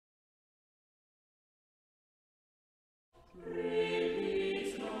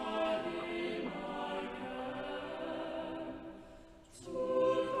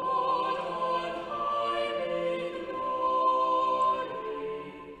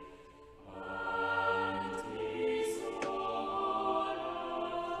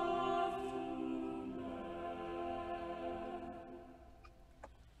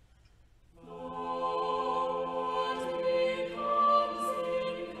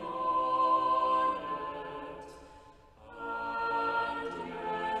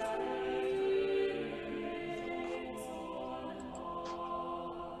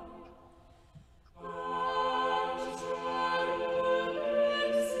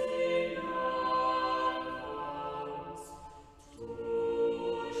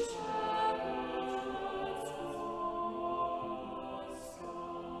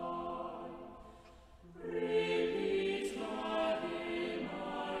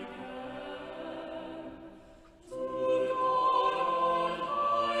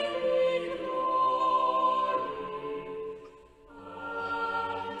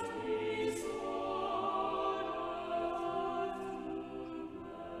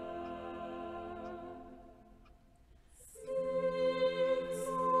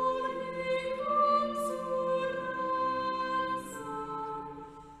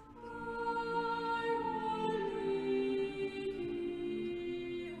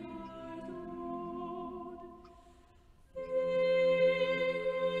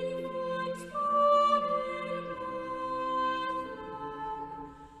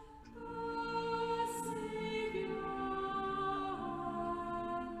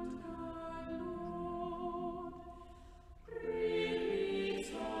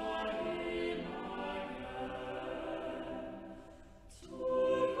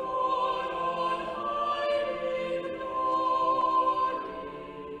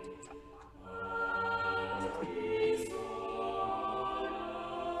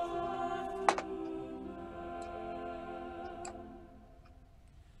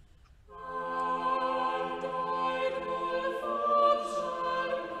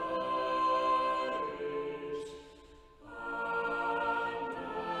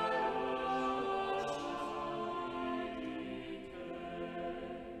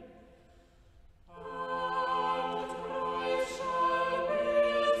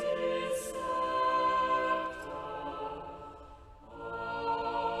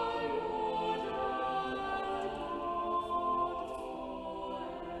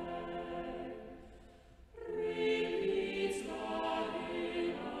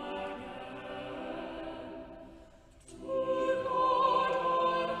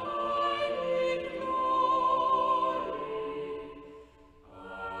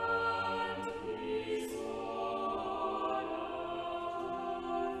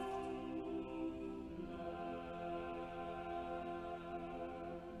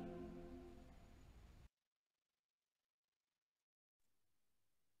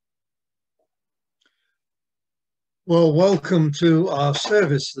Well, welcome to our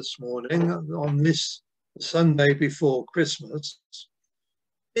service this morning on this Sunday before Christmas.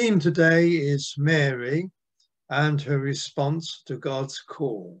 The theme today is Mary and her response to God's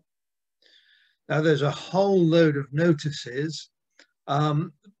call. Now, there's a whole load of notices,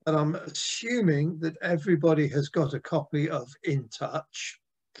 but I'm assuming that everybody has got a copy of In Touch.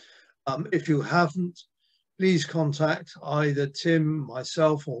 If you haven't, please contact either Tim,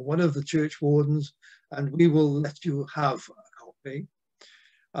 myself, or one of the church wardens, and we will let you have a copy,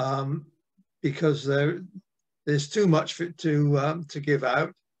 because there's too much for it to give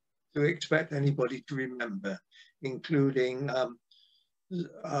out to expect anybody to remember, including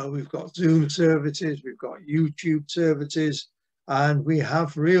we've got Zoom services, we've got YouTube services, and we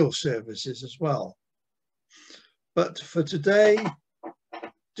have real services as well. But for today,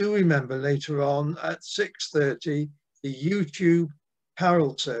 do remember later on at 6:30, the YouTube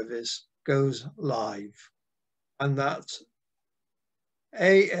carol service goes live, and that's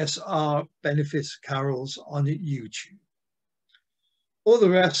ASR Benefits Carols on YouTube. For the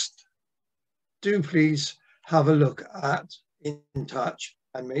rest, do please have a look at In Touch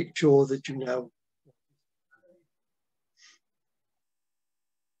and make sure that you know.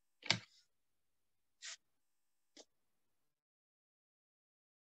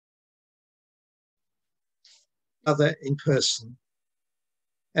 Other in person.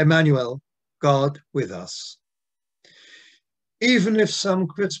 Emmanuel, God with us. Even if some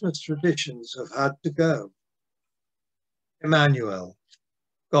Christmas traditions have had to go, Emmanuel,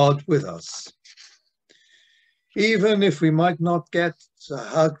 God with us. Even if we might not get to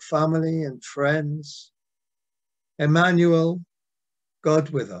hug family and friends, Emmanuel,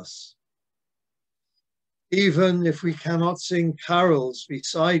 God with us. even if we cannot sing carols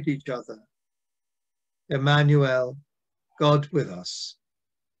beside each other. Emmanuel, God with us.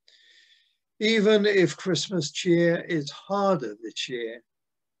 Even if Christmas cheer is harder this year,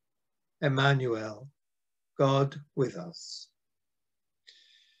 Emmanuel, God with us.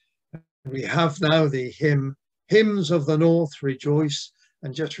 We have now the Hymns of the North, Rejoice,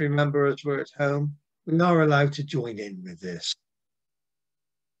 and just remember as we're at home, we are allowed to join in with this.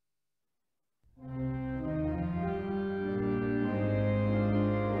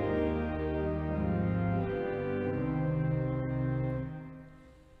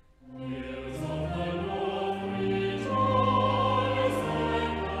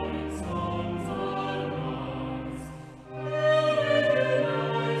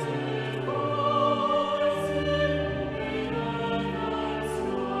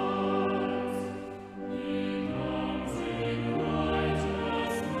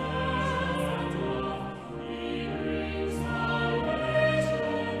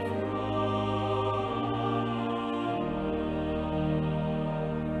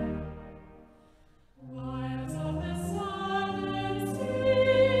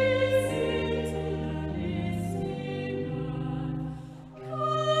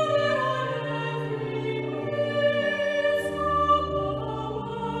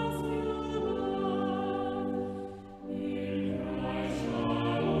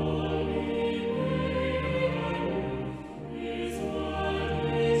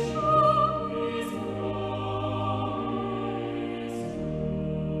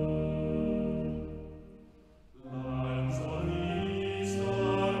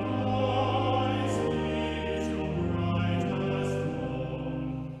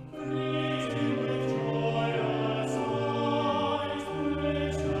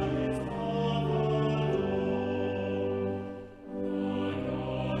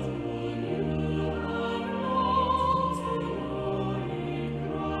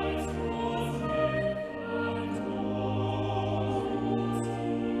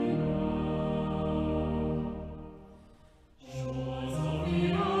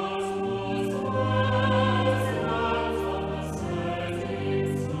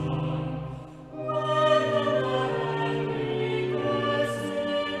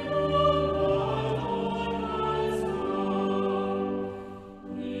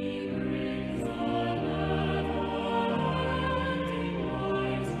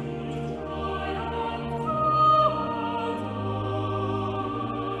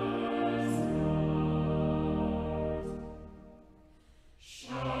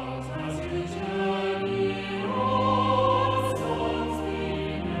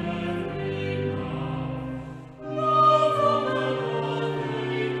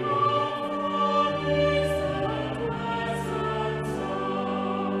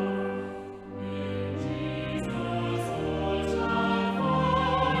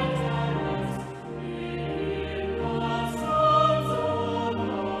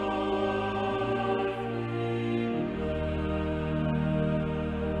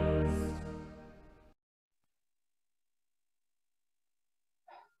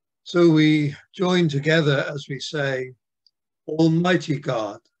 So we join together as we say, Almighty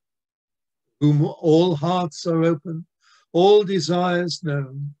God, whom all hearts are open, all desires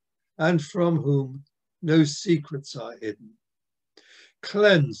known, and from whom no secrets are hidden.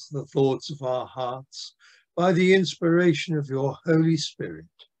 Cleanse the thoughts of our hearts by the inspiration of your Holy Spirit,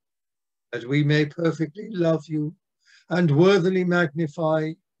 that we may perfectly love you and worthily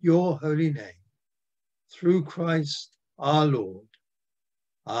magnify your holy name. Through Christ our Lord.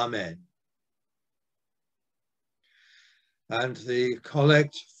 Amen. And the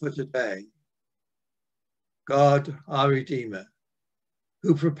collect for today. God, our Redeemer,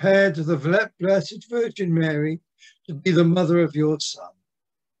 who prepared the Blessed Virgin Mary to be the mother of your Son,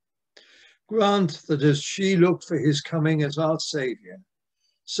 grant that as she looked for his coming as our Saviour,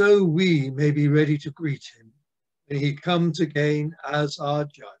 so we may be ready to greet him when he comes again as our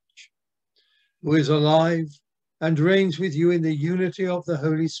Judge, who is alive and reigns with you in the unity of the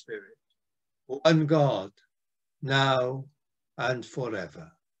Holy Spirit, one God, now and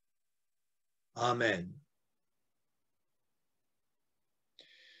forever. Amen.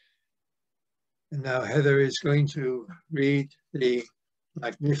 And now Heather is going to read the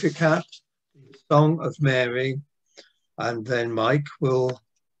Magnificat, the Song of Mary, and then Mike will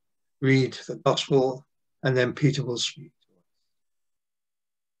read the Gospel, and then Peter will speak.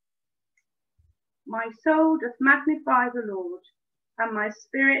 My soul doth magnify the Lord, and my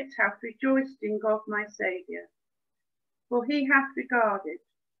spirit hath rejoiced in God my Saviour. For he hath regarded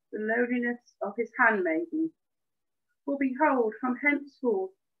the lowliness of his handmaiden. For behold, from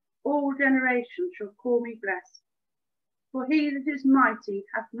henceforth all generations generations shall call me blessed. For he that is mighty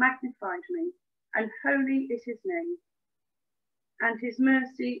hath magnified me, and holy is his name. And his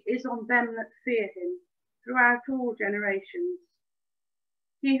mercy is on them that fear him throughout all generations.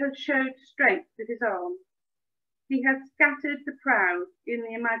 He hath showed strength with his arm. He hath scattered the proud in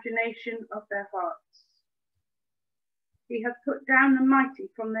the imagination of their hearts. He hath put down the mighty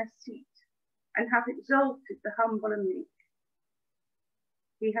from their seat, and hath exalted the humble and meek.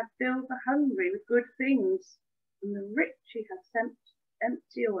 He hath filled the hungry with good things, and the rich he hath sent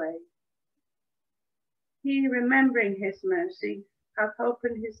empty away. He, remembering his mercy, hath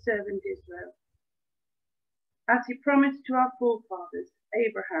opened his servant Israel, as he promised to our forefathers,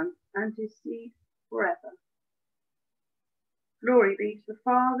 Abraham, and his seed forever. Glory be to the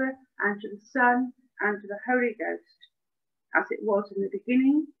Father, and to the Son, and to the Holy Ghost, as it was in the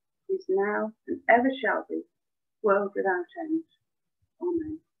beginning, is now, and ever shall be, world without end.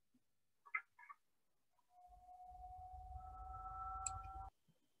 Amen.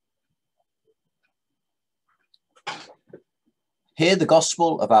 Hear the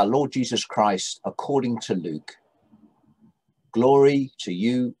gospel of our Lord Jesus Christ according to Luke. Glory to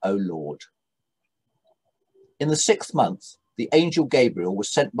you, O Lord. In the 6th month, the angel Gabriel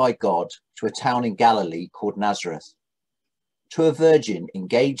was sent by God to a town in Galilee called Nazareth, to a virgin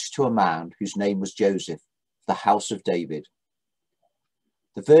engaged to a man whose name was Joseph, the house of David.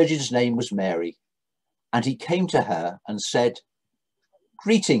 The virgin's name was Mary, and he came to her and said,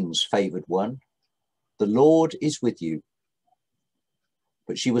 "Greetings, favoured one, the Lord is with you."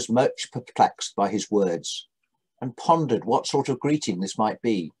 But she was much perplexed by his words and pondered what sort of greeting this might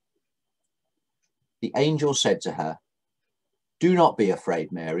be. The angel said to her, "Do not be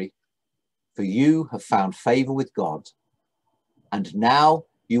afraid, Mary, for you have found favour with God. And now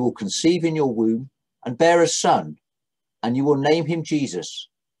you will conceive in your womb and bear a son, and you will name him Jesus.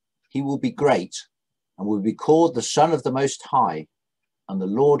 He will be great and will be called the Son of the Most High, and the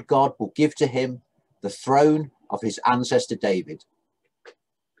Lord God will give to him the throne of his ancestor David.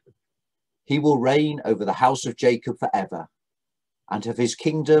 He will reign over the house of Jacob forever, and of his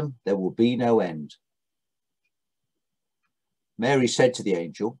kingdom there will be no end." Mary said to the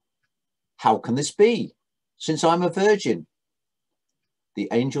angel, "How can this be, since I'm a virgin?" The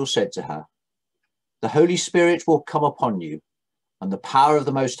angel said to her, "The Holy Spirit will come upon you, and the power of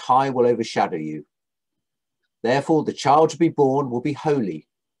the Most High will overshadow you. Therefore, the child to be born will be holy.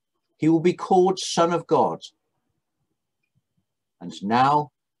 He will be called Son of God. And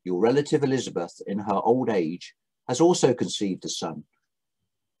now your relative Elizabeth, in her old age, has also conceived a son.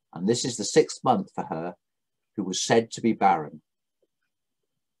 And this is the 6th month for her, who was said to be barren.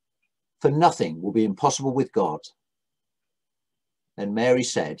 For nothing will be impossible with God." Then Mary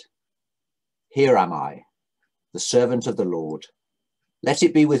said, "Here am I, the servant of the Lord. Let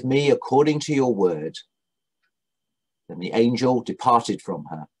it be with me according to your word." Then the angel departed from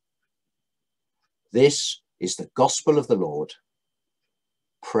her. This is the gospel of the Lord.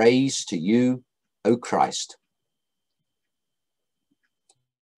 Praise to you, O Christ.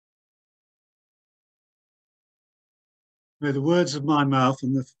 May the words of my mouth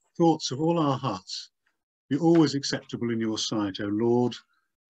and the thoughts of all our hearts be always acceptable in your sight, O Lord,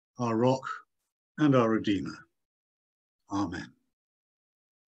 our rock and our Redeemer. Amen.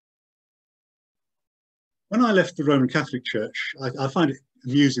 When I left the Roman Catholic Church, I find it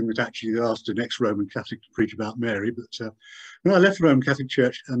amusing that actually they asked an ex-Roman Catholic to preach about Mary, but when I left the Roman Catholic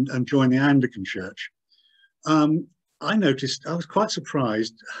Church and joined the Anglican Church, I noticed, I was quite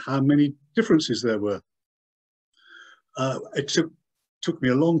surprised how many differences there were. It took me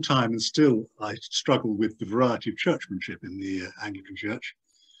a long time, and still I struggle with the variety of churchmanship in the Anglican Church.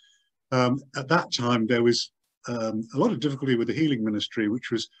 At that time, there was a lot of difficulty with the healing ministry,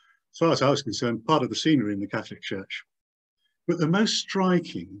 which was, as far as I was concerned, part of the scenery in the Catholic Church. But the most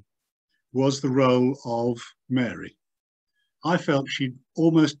striking was the role of Mary. I felt she'd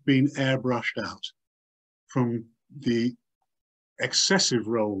almost been airbrushed out from the excessive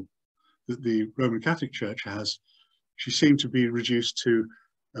role that the Roman Catholic Church has. She seemed to be reduced to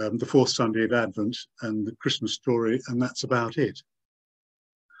the 4th Sunday of Advent and the Christmas story, and that's about it.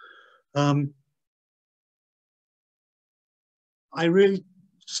 I really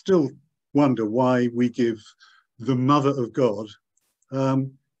still wonder why we give the Mother of God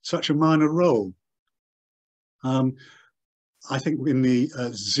such a minor role. I think in the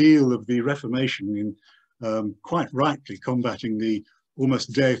zeal of the Reformation, in quite rightly combating the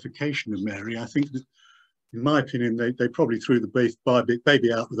almost deification of Mary, I think that, in my opinion, they probably threw the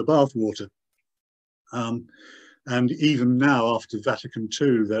baby out with the bathwater. And even now, after Vatican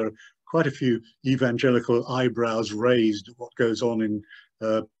II, there are quite a few evangelical eyebrows raised at what goes on in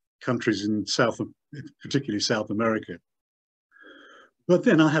countries in particularly South America. But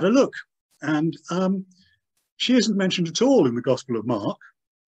then I had a look, and she isn't mentioned at all in the Gospel of Mark.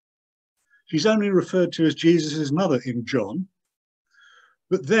 She's only referred to as Jesus' mother in John.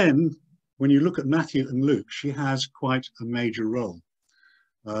 But then, when you look at Matthew and Luke, she has quite a major role,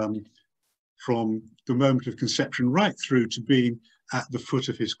 from the moment of conception right through to being at the foot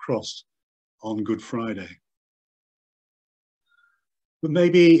of his cross on Good Friday. But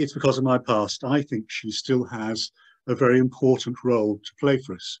maybe it's because of my past. I think she still has a very important role to play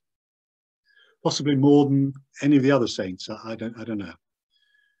for us, possibly more than any of the other saints. I don't know.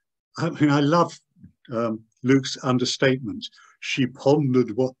 I mean, I love Luke's understatement. She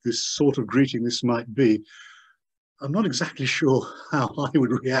pondered what this sort of greeting this might be. I'm not exactly sure how I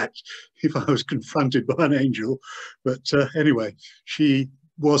would react if I was confronted by an angel, but anyway, she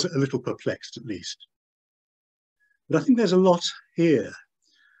was a little perplexed at least. But I think there's a lot here.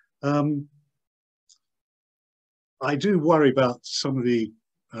 I do worry about some of the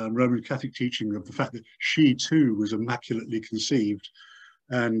Roman Catholic teaching of the fact that she too was immaculately conceived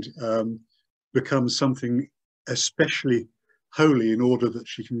and becomes something especially holy in order that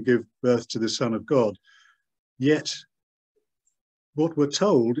she can give birth to the Son of God. Yet what we're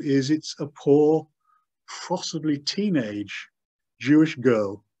told is it's a poor, possibly teenage Jewish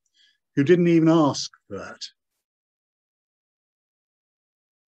girl who didn't even ask for that.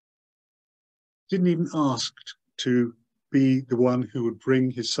 Didn't even ask to be the one who would bring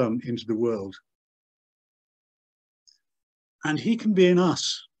his son into the world. And he can be in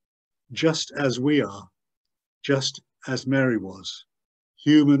us just as we are, just as Mary was,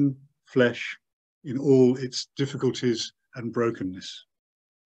 human flesh in all its difficulties and brokenness.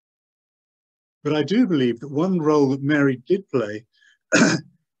 But I do believe that one role that Mary did play,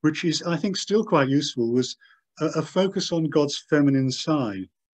 which is, I think, still quite useful, was a focus on God's feminine side.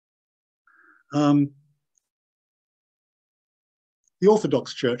 The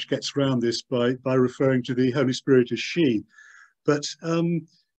Orthodox Church gets around this by referring to the Holy Spirit as she, but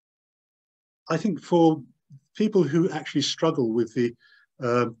I think for people who actually struggle with the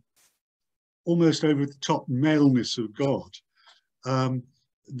almost over-the-top maleness of God,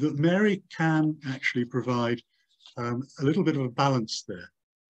 that Mary can actually provide a little bit of a balance there,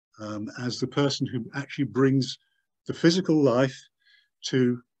 as the person who actually brings the physical life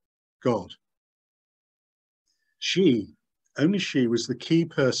to God. Only she was the key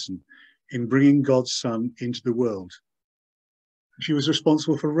person in bringing God's Son into the world. She was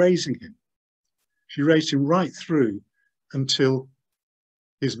responsible for raising him. She raised him right through until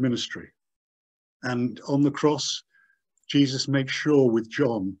his ministry. And on the cross, Jesus makes sure with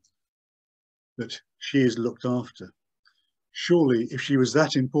John that she is looked after. Surely, if she was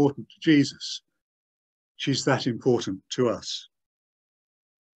that important to Jesus, she's that important to us.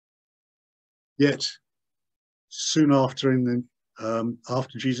 Yet, soon after,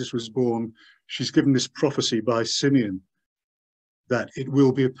 after Jesus was born, she's given this prophecy by Simeon that it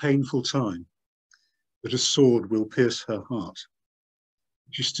will be a painful time, that a sword will pierce her heart.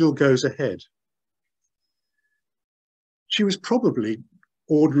 She still goes ahead. She was probably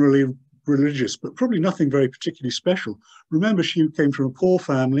ordinarily religious, but probably nothing very particularly special. Remember, she came from a poor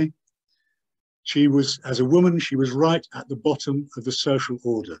family. She was, as a woman, she was right at the bottom of the social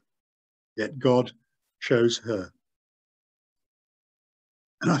order, yet God chose her.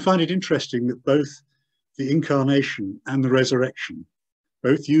 And I find it interesting that both the Incarnation and the Resurrection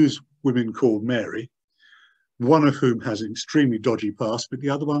both use women called Mary, one of whom has an extremely dodgy past, but the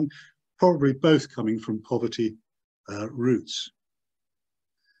other one probably both coming from poverty roots.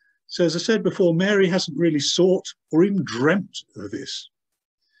 So as I said before, Mary hasn't really sought or even dreamt of this.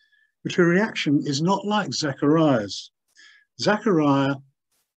 But her reaction is not like Zechariah's. Zechariah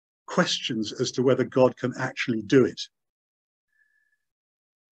questions as to whether God can actually do it.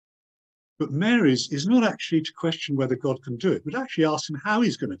 But Mary's is not actually to question whether God can do it, but actually ask him how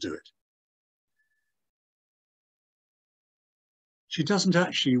he's going to do it. She doesn't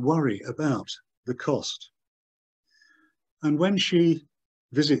actually worry about the cost. And when she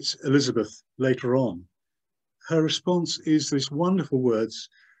visits Elizabeth later on, her response is these wonderful words,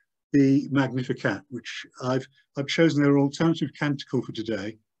 the Magnificat, which I've chosen their alternative canticle for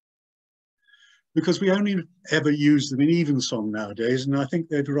today, because we only ever use them in evensong nowadays, and I think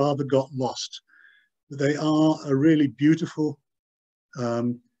they've rather got lost. They are a really beautiful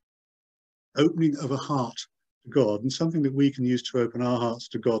opening of a heart to God, and something that we can use to open our hearts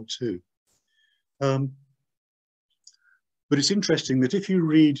to God too. But it's interesting that if you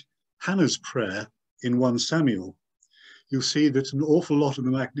read Hannah's prayer in 1 Samuel, you'll see that an awful lot of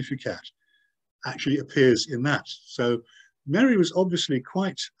the Magnificat actually appears in that. So Mary was obviously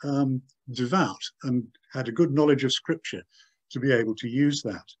quite devout and had a good knowledge of Scripture to be able to use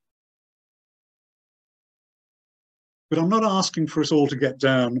that. But I'm not asking for us all to get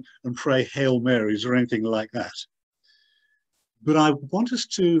down and pray Hail Marys or anything like that. But I want us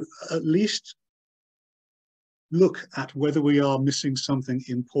to at least look at whether we are missing something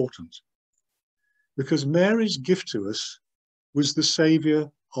important. Because Mary's gift to us was the Saviour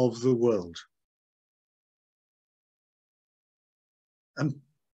of the world. And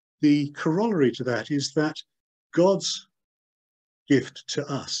the corollary to that is that God's gift to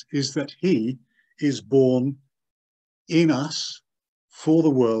us is that he is born in us for the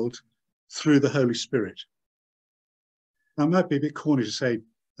world through the Holy Spirit. Now, it might be a bit corny to say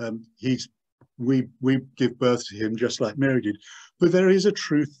we give birth to him just like Mary did, but there is a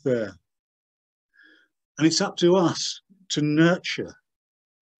truth there. And it's up to us to nurture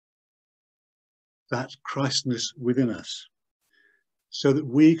that Christness within us so that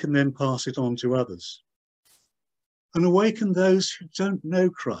we can then pass it on to others and awaken those who don't know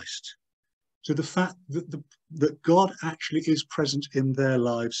Christ to the fact that God actually is present in their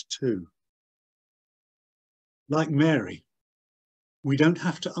lives too. Like Mary, we don't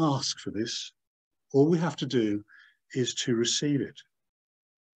have to ask for this. All we have to do is to receive it,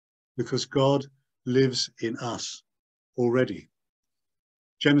 because God lives in us already.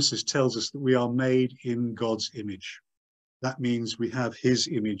 Genesis tells us that we are made in God's image. That means we have his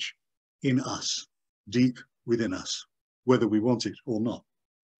image in us, deep within us, whether we want it or not.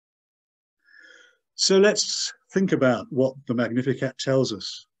 So let's think about what the Magnificat tells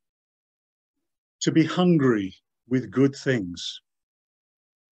us. To be hungry with good things.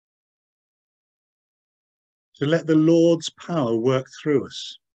 To let the Lord's power work through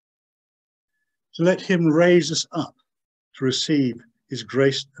us. To let him raise us up to receive his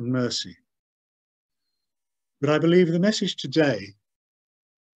grace and mercy. But I believe the message today,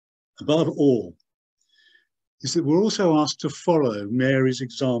 above all, is that we're also asked to follow Mary's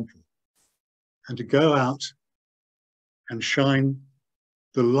example and to go out and shine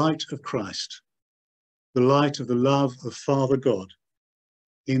the light of Christ, the light of the love of Father God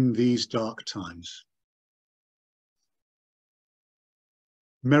in these dark times.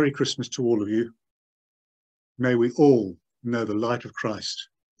 Merry Christmas to all of you. May we all know the light of Christ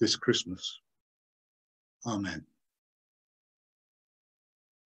this Christmas. Amen.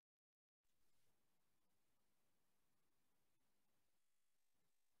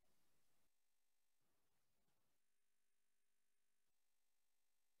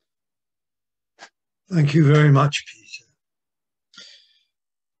 Thank you very much, Peter.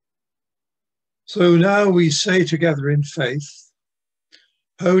 So now we say together in faith,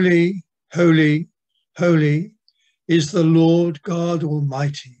 Holy, holy, holy is the Lord God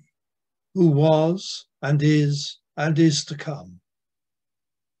Almighty, who was and is to come.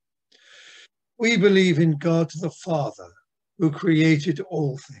 We believe in God the Father, who created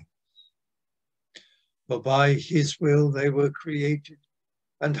all things. For by his will they were created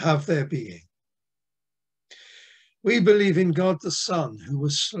and have their being. We believe in God the Son, who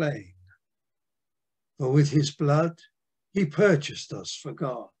was slain. For with his blood he purchased us for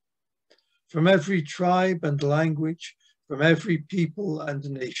God, from every tribe and language, from every people and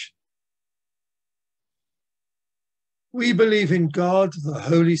nation. We believe in God, the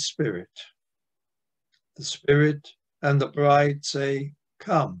Holy Spirit. The Spirit and the bride say,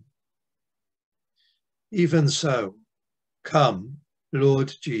 Come. Even so, come,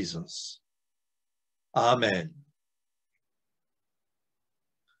 Lord Jesus. Amen.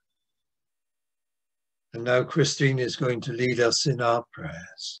 And now Christine is going to lead us in our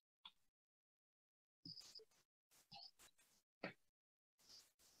prayers.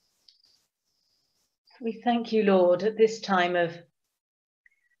 We thank you, Lord, at this time of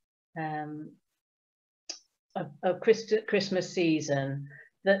Christmas season,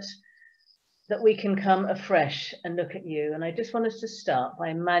 that we can come afresh and look at you. And I just want us to start by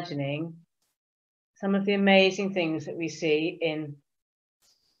imagining some of the amazing things that we see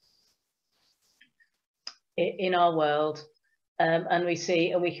in our world, and we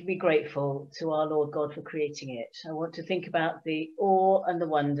can be grateful to our Lord God for creating it. I want to think about the awe and the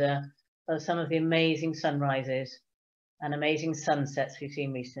wonder of some of the amazing sunrises and amazing sunsets we've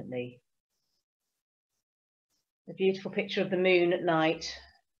seen recently. The beautiful picture of the moon at night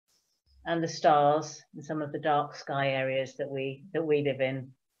and the stars in some of the dark sky areas that we live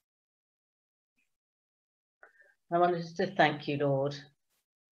in. I wanted to thank you, Lord,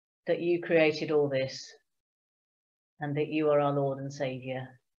 that you created all this and that you are our Lord and Saviour.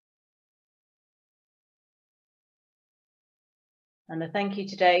 And I thank you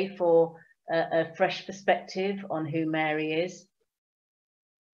today for a fresh perspective on who Mary is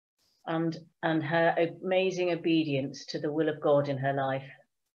and her amazing obedience to the will of God in her life.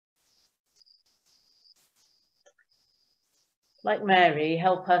 Like Mary,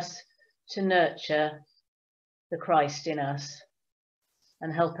 help us to nurture the Christ in us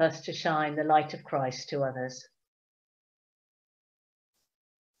and help us to shine the light of Christ to others.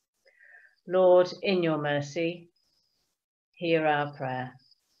 Lord, in your mercy, hear our prayer.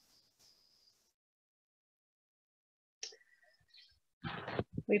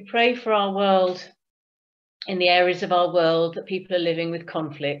 We pray for our world, in the areas of our world that people are living with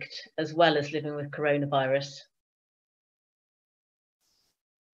conflict as well as living with coronavirus.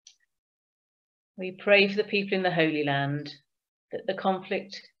 We pray for the people in the Holy Land that the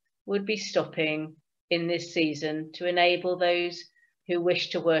conflict would be stopping in this season to enable those who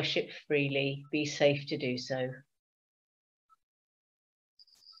wish to worship freely be safe to do so.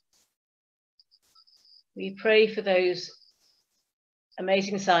 We pray for those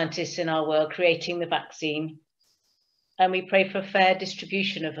amazing scientists in our world creating the vaccine, and we pray for a fair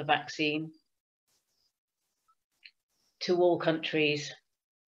distribution of the vaccine to all countries,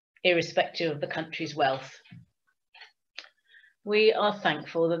 irrespective of the country's wealth. We are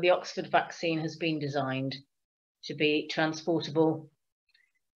thankful that the Oxford vaccine has been designed to be transportable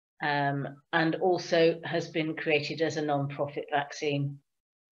and also has been created as a non-profit vaccine.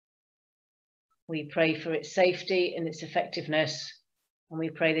 We pray for its safety and its effectiveness, and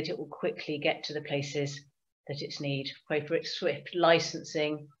we pray that it will quickly get to the places that it's needed. Pray for its swift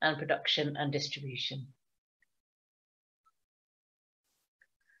licensing and production and distribution.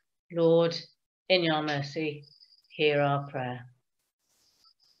 Lord, in your mercy, hear our prayer.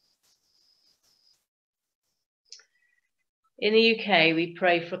 In the UK, we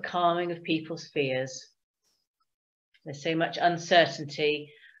pray for calming of people's fears. There's so much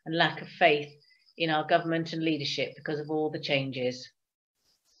uncertainty and lack of faith in our government and leadership because of all the changes.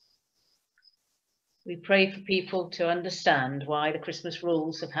 We pray for people to understand why the Christmas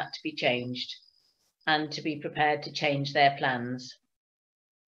rules have had to be changed and to be prepared to change their plans.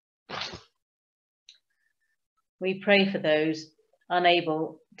 We pray for those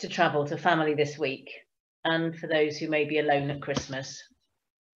unable to travel to family this week and for those who may be alone at Christmas.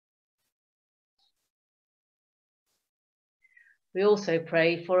 We also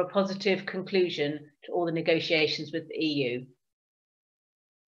pray for a positive conclusion to all the negotiations with the EU.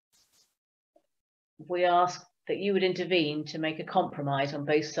 We ask that you would intervene to make a compromise on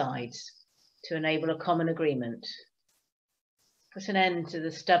both sides to enable a common agreement, put an end to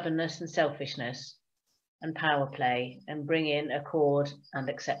the stubbornness and selfishness and power play, and bring in accord and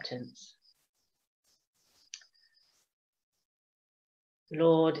acceptance.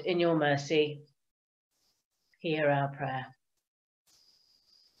 Lord, in your mercy, hear our prayer.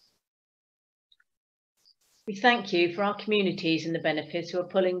 We thank you for our communities and the benefits who are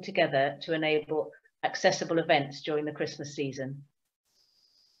pulling together to enable accessible events during the Christmas season.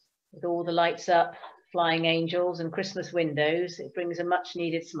 With all the lights up, flying angels and Christmas windows, it brings a much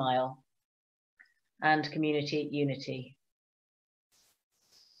needed smile and community unity.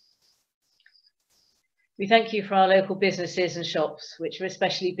 We thank you for our local businesses and shops, which are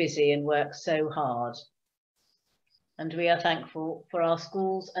especially busy and work so hard. And we are thankful for our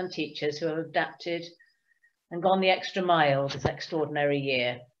schools and teachers who have adapted and gone the extra mile this extraordinary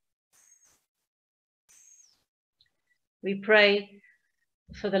year. We pray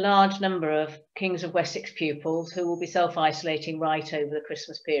for the large number of Kings of Wessex pupils who will be self-isolating right over the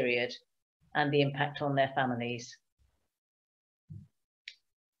Christmas period and the impact on their families.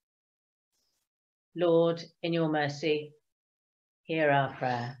 Lord, in your mercy, hear our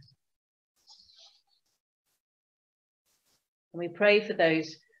prayer. And we pray for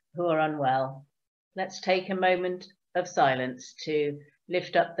those who are unwell. Let's take a moment of silence to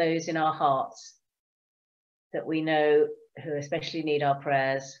lift up those in our hearts that we know who especially need our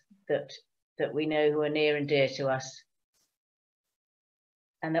prayers, that we know who are near and dear to us,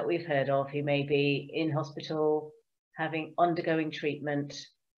 and that we've heard of who may be in hospital, undergoing treatment,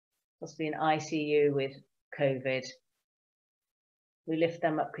 possibly in ICU with COVID. We lift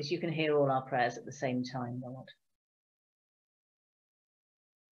them up because you can hear all our prayers at the same time, Lord.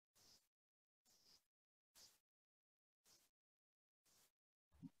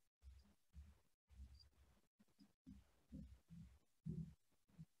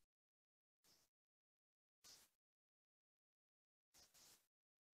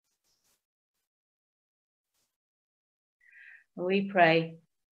 We pray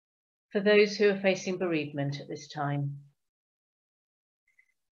for those who are facing bereavement at this time,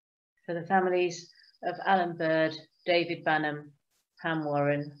 for the families of Alan Bird, David Bannum, Pam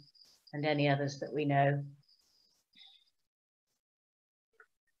Warren, and any others that we know.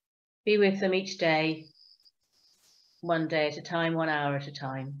 Be with them each day, one day at a time, 1 hour at a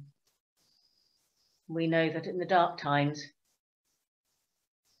time. We know that in the dark times,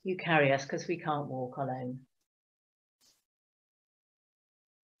 you carry us because we can't walk alone.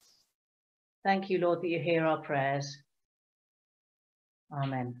 Thank you, Lord, that you hear our prayers.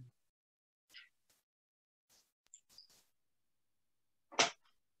 Amen.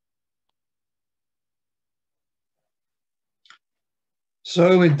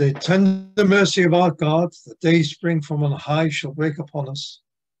 So in the tender mercy of our God, the day spring from on high shall break upon us,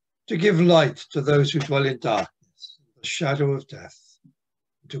 to give light to those who dwell in darkness, the shadow of death,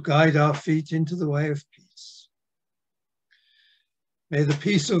 and to guide our feet into the way of peace. May the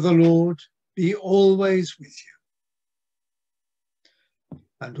peace of the Lord be always with you,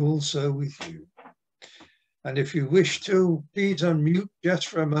 and also with you. And if you wish to, please unmute just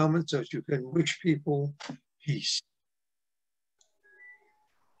for a moment so that you can wish people peace.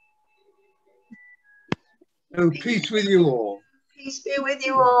 So peace with you all. Peace be with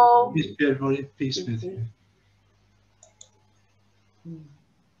you all. Peace be everybody. Peace with you.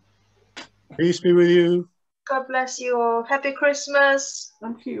 Peace be with you. God bless you all. Happy Christmas.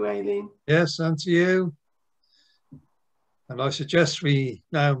 Thank you, Aileen. Yes, and to you. And I suggest we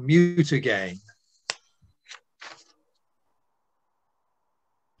now mute again.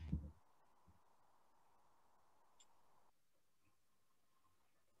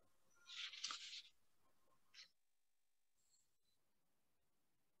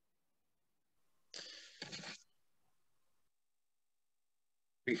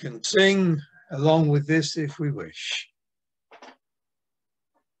 We can sing along with this if we wish.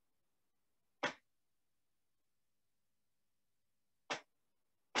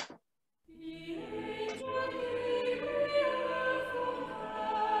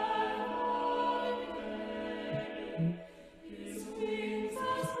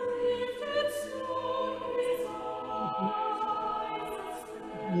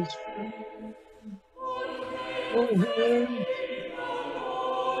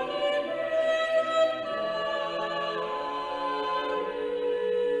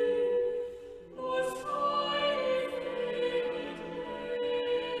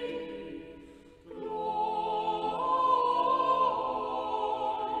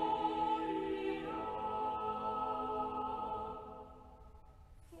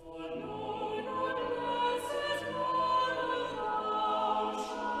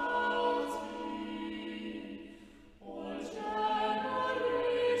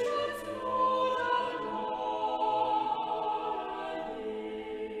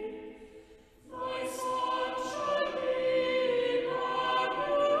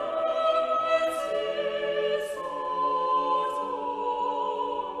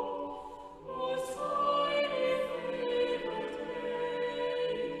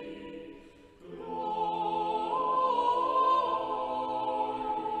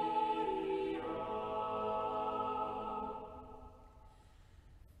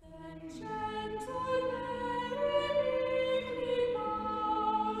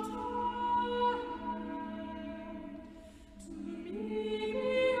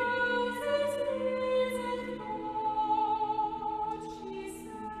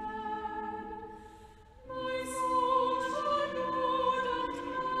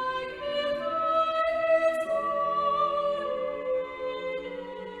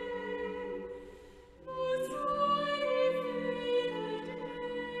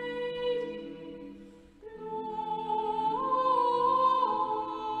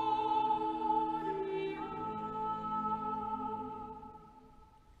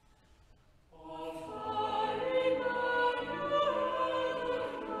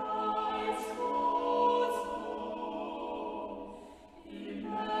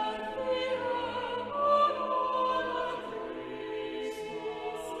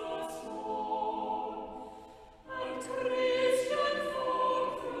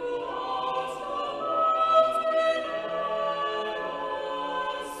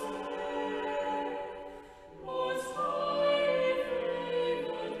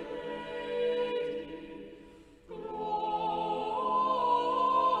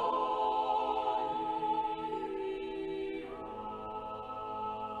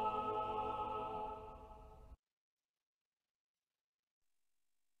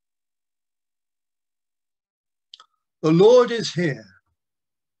 The Lord is here.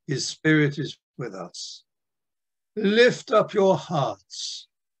 His Spirit is with us. Lift up your hearts.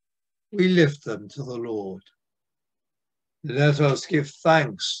 We lift them to the Lord. Let us give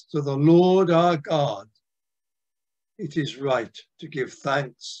thanks to the Lord our God. It is right to give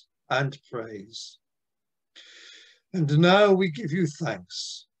thanks and praise. And now we give you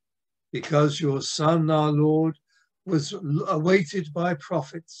thanks, because your Son, our Lord, was awaited by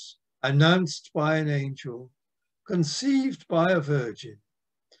prophets, announced by an angel, conceived by a virgin,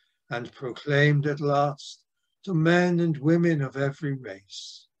 and proclaimed at last to men and women of every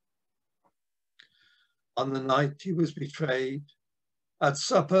race. On the night he was betrayed, at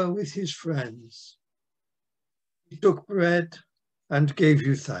supper with his friends, he took bread and gave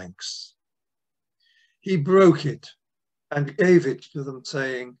you thanks. He broke it and gave it to them,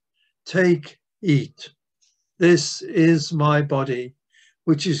 saying, "Take, eat. This is my body,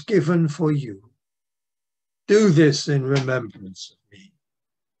 which is given for you. Do this in remembrance of me."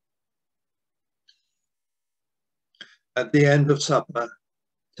 At the end of supper,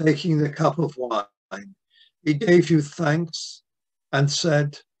 taking the cup of wine, he gave you thanks and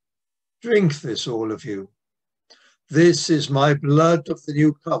said, "Drink this, all of you. This is my blood of the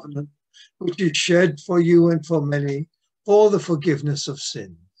new covenant, which is shed for you and for many for the forgiveness of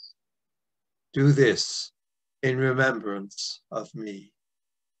sins. Do this in remembrance of me."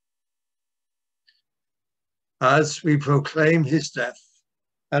 As we proclaim his death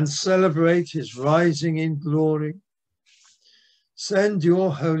and celebrate his rising in glory, send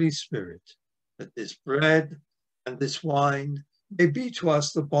your Holy Spirit, that this bread and this wine may be to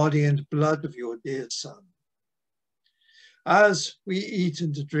us the body and blood of your dear Son. As we eat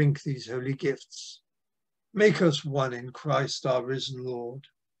and drink these holy gifts, make us one in Christ our risen Lord.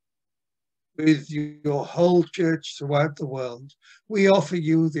 With your whole church throughout the world, we offer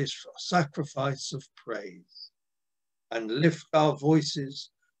you this sacrifice of praise and lift our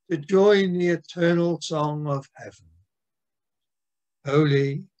voices to join the eternal song of heaven.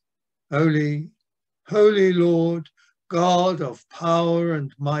 Holy, holy, holy Lord, God of power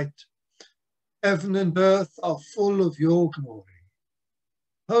and might, heaven and earth are full of your glory.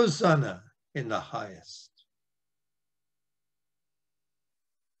 Hosanna in the highest.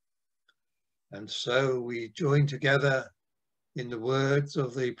 And so we join together in the words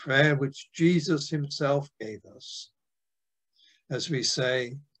of the prayer which Jesus himself gave us, as we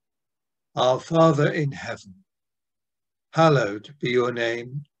say, "Our Father in heaven, hallowed be your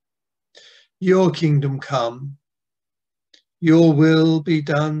name. Your kingdom come, your will be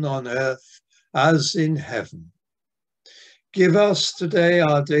done on earth as in heaven. Give us today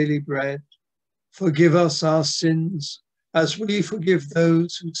our daily bread. Forgive us our sins, as we forgive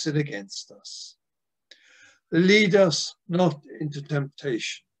those who sin against us. Lead us not into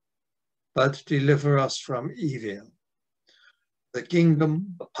temptation, but deliver us from evil. The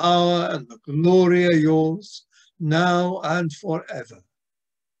kingdom, the power, and the glory are yours, now and forever.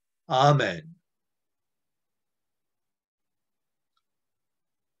 Amen."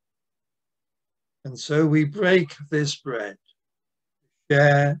 And so we break this bread,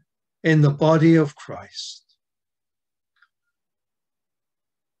 share in the body of Christ.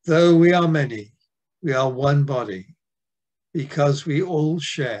 Though we are many, we are one body, because we all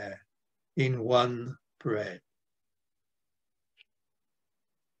share in one bread.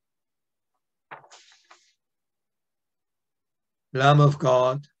 Lamb of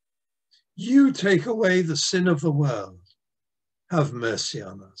God, you take away the sin of the world. Have mercy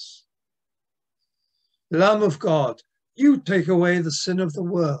on us. Lamb of God, you take away the sin of the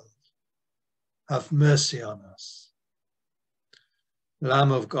world. Have mercy on us.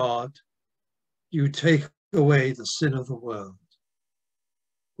 Lamb of God, you take away the sin of the world.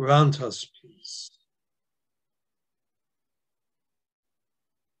 Grant us peace.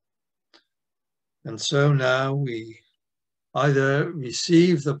 And so now we either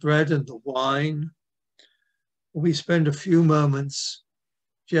receive the bread and the wine, or we spend a few moments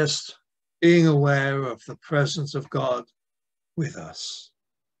just being aware of the presence of God with us.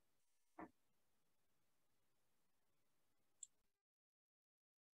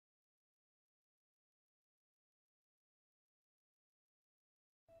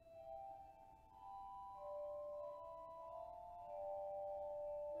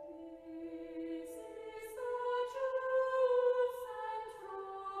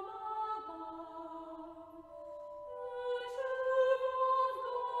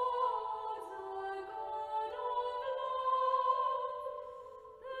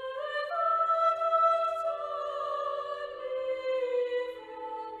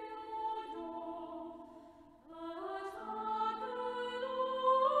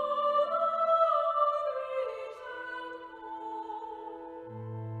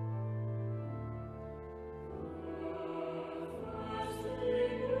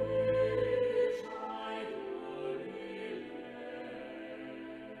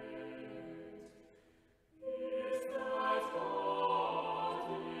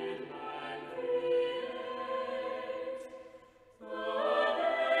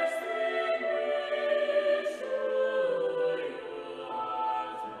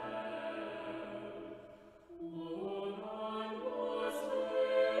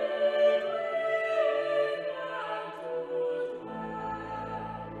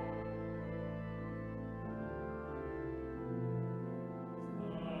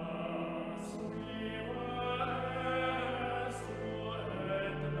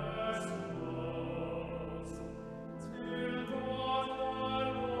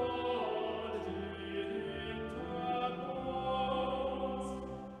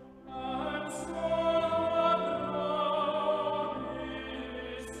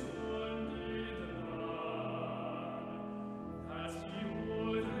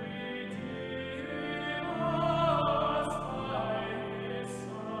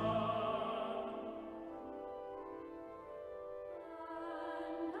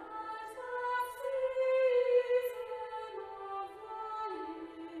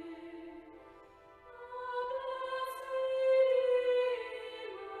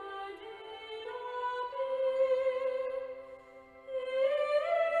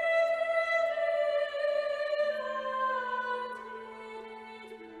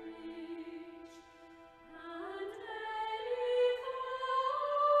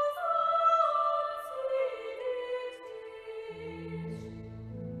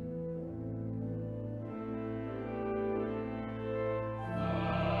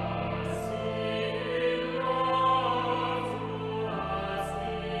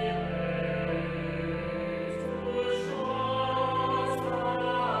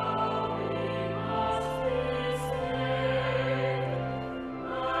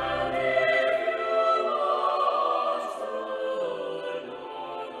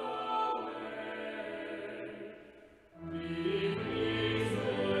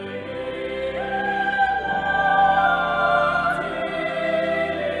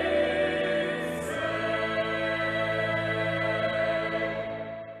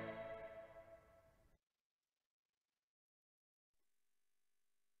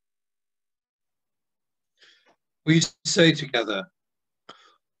 We say together,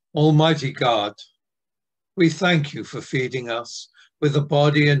 Almighty God, we thank you for feeding us with the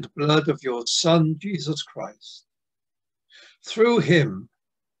body and blood of your Son, Jesus Christ. Through him,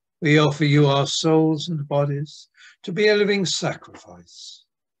 we offer you our souls and bodies to be a living sacrifice.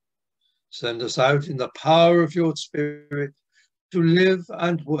 Send us out in the power of your Spirit to live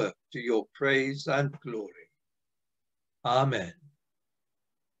and work to your praise and glory. Amen.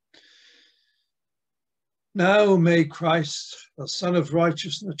 Now may Christ, the Son of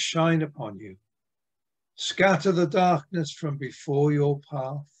Righteousness, shine upon you, scatter the darkness from before your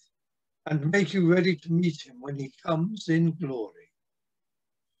path, and make you ready to meet him when he comes in glory.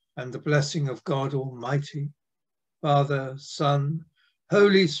 And the blessing of God Almighty, Father, Son,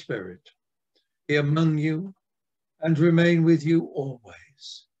 Holy Spirit, be among you and remain with you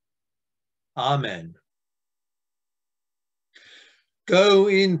always. Amen. Go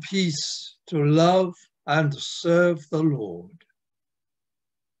in peace to love and serve the Lord.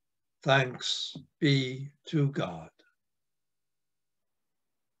 Thanks be to God.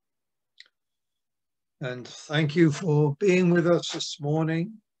 And thank you for being with us this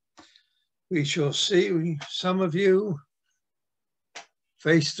morning. We shall see some of you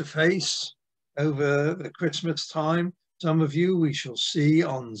face to face over the Christmas time. Some of you we shall see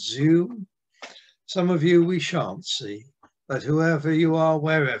on Zoom. Some of you we shan't see. But whoever you are,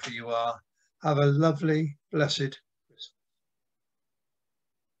 wherever you are, have a lovely, blessed